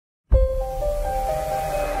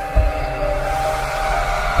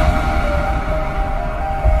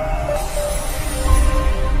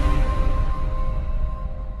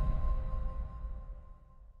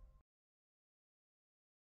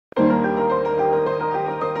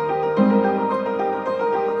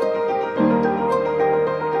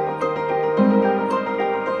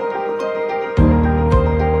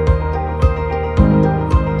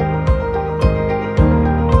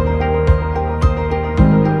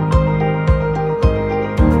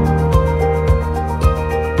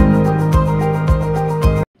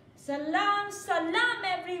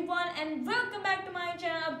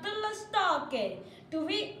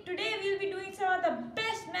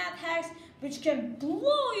which can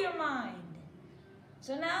blow your mind.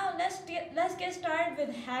 So now let's get started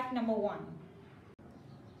with hack number 1.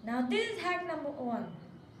 Now this is hack number 1.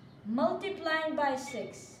 Multiplying by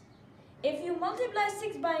 6. If you multiply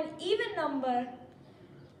 6 by an even number,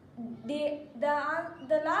 the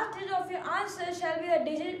last digit of your answer shall be the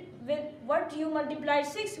digit with what you multiplied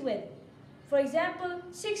 6 with. For example,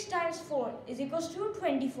 6 times 4 is equals to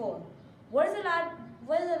 24. What is the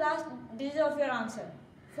last digit of your answer?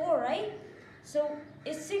 4, right? So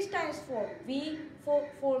it's 6 times 4.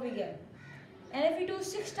 4 we get. And if we do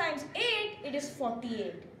 6 times 8, it is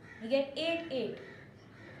 48. We get 8.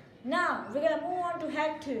 Now we're gonna move on to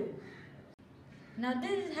hack 2. Now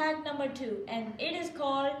this is hack number 2, and it is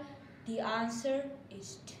called the answer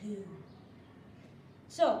is 2.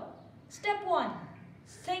 So step 1,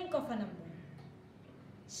 think of a number.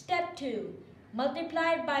 Step 2,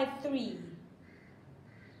 multiply it by 3.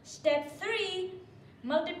 Step 3,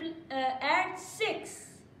 add 6.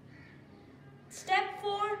 Step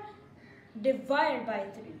 4, divide by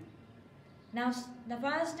 3. Now the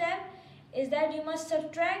final step is that you must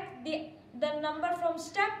subtract the number from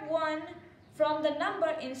step 1 from the number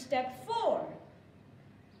in step 4.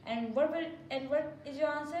 And what is your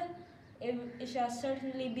answer? It shall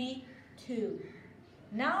certainly be 2.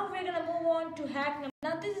 Now we're gonna move on to hack number.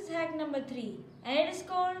 Now this is hack number 3, and it is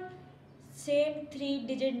called same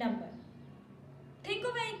 3-digit number. Think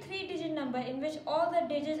of any 3-digit number in which all the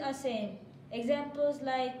digits are same. Examples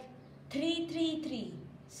like 333,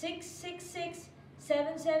 666,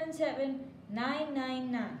 777,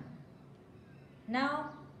 999. Now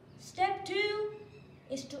step 2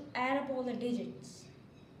 is to add up all the digits.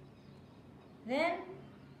 Then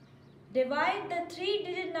divide the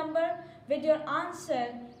 3-digit number with your answer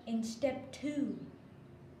in step 2.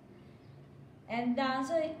 And the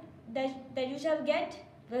answer that you shall get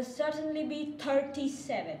will certainly be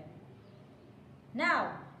 37.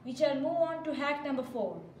 Now we shall move on to hack number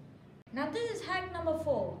 4. Now this is hack number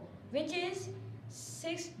 4, which is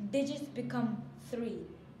 6 digits become 3.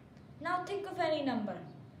 Now think of any number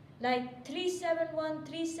like 371,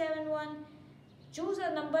 371. Choose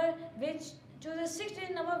a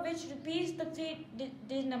 6-digit number which repeats the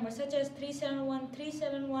 3-digit number, such as 371,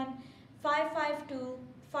 371, 552,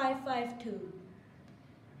 552,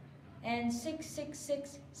 and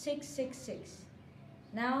 666, 666.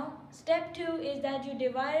 Now step 2 is that you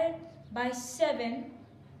divide it by 7.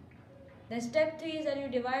 Then step 3 is that you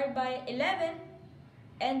divide by 11,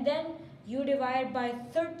 and then you divide by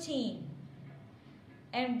 13.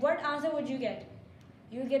 And what answer would you get?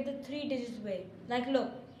 You get the 3 digits way. Like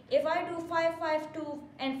look, if I do 552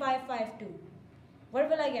 and 552, what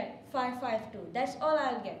will I get? 552. That's all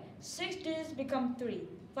I'll get. 6 digits become 3.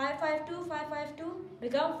 552, 552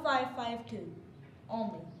 become 552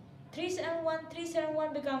 only. 371,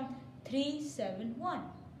 371 become 371.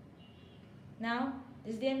 Now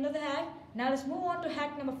this is the end of the hack. Now let's move on to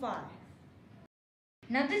hack number 5.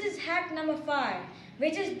 Now this is hack number 5,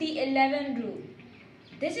 which is the 11 rule.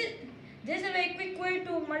 This is a very quick way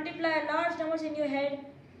to multiply large numbers in your head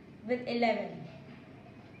with 11.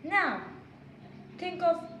 Now think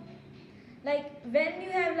of like when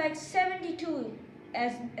you have like 72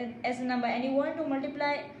 as a number and you want to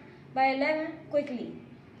multiply by 11 quickly.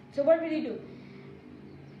 So what will you do?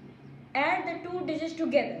 Add the 2 digits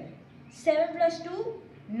together. 7 plus 2,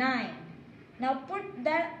 9. Now put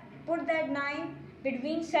that 9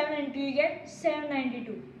 between 7 and 2, you get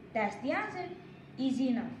 792. That's the answer. Easy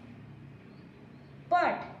enough.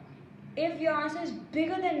 But if your answer is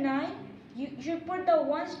bigger than 9, you should put the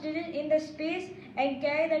 1's digit in the space and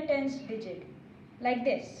carry the 10's digit. Like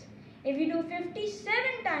this. If you do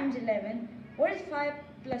 57 times 11, what is 5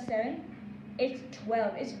 plus 7? It's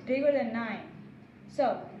 12. It's bigger than 9.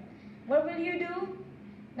 So what will you do?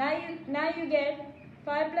 Now you get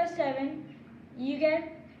 5 plus 7, you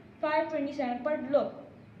get 527. But look,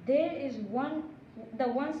 there is the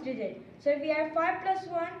 1's digit. So if we have 5 plus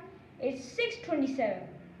 1, it's 627.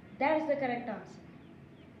 That is the correct answer.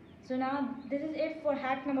 So now this is it for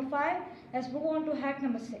hack number 5. Let's move on to hack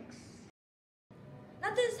number 6.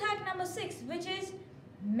 Now this is hack number 6, which is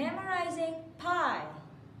memorizing pi.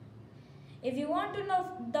 If you want to know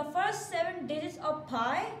the first 7 digits of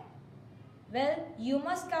pi, well, you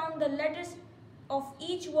must count the letters of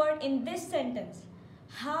each word in this sentence.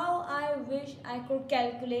 How I wish I could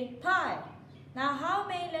calculate pi. Now how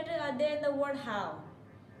many letters are there in the word how?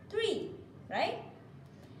 3, right?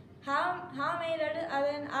 How many letters are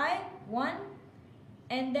there in I? 1.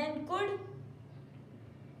 And then could.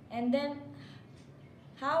 And then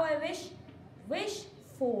how I wish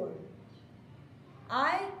 4.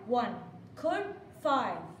 I 1. Could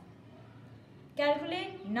 5.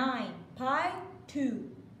 Calculate 9. pi 2.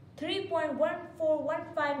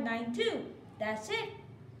 3.141592. That's it.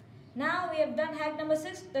 Now we have done hack number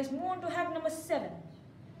 6. Let's move on to hack number 7.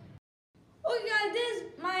 Okay guys, this is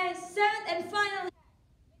my 7th and final hack.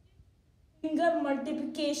 Finger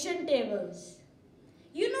multiplication tables.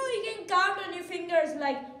 You know you can count on your fingers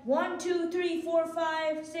like 1, 2, 3, 4,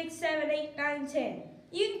 5, 6, 7, 8, 9, 10.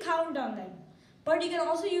 You can count on them. But you can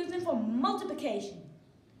also use them for multiplication.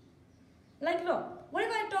 Like look, what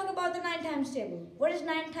if I talk about the 9 times table? What is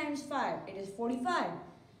 9 times 5? It is 45.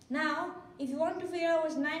 Now, if you want to figure out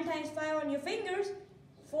what's 9 times 5 on your fingers,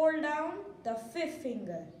 fold down the 5th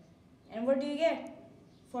finger. And what do you get?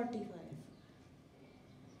 45.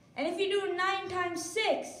 And if you do 9 times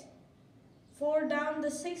 6, fold down the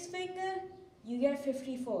 6th finger, you get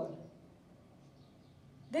 54.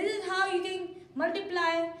 This is how you can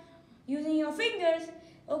multiply using your fingers.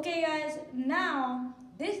 Okay guys, now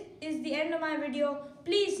this is the end of my video.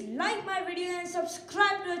 Please like my video and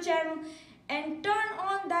subscribe to the channel and turn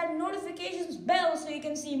on that notifications bell so you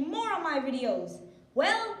can see more of my videos.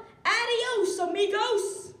 Well, adios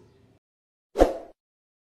amigos!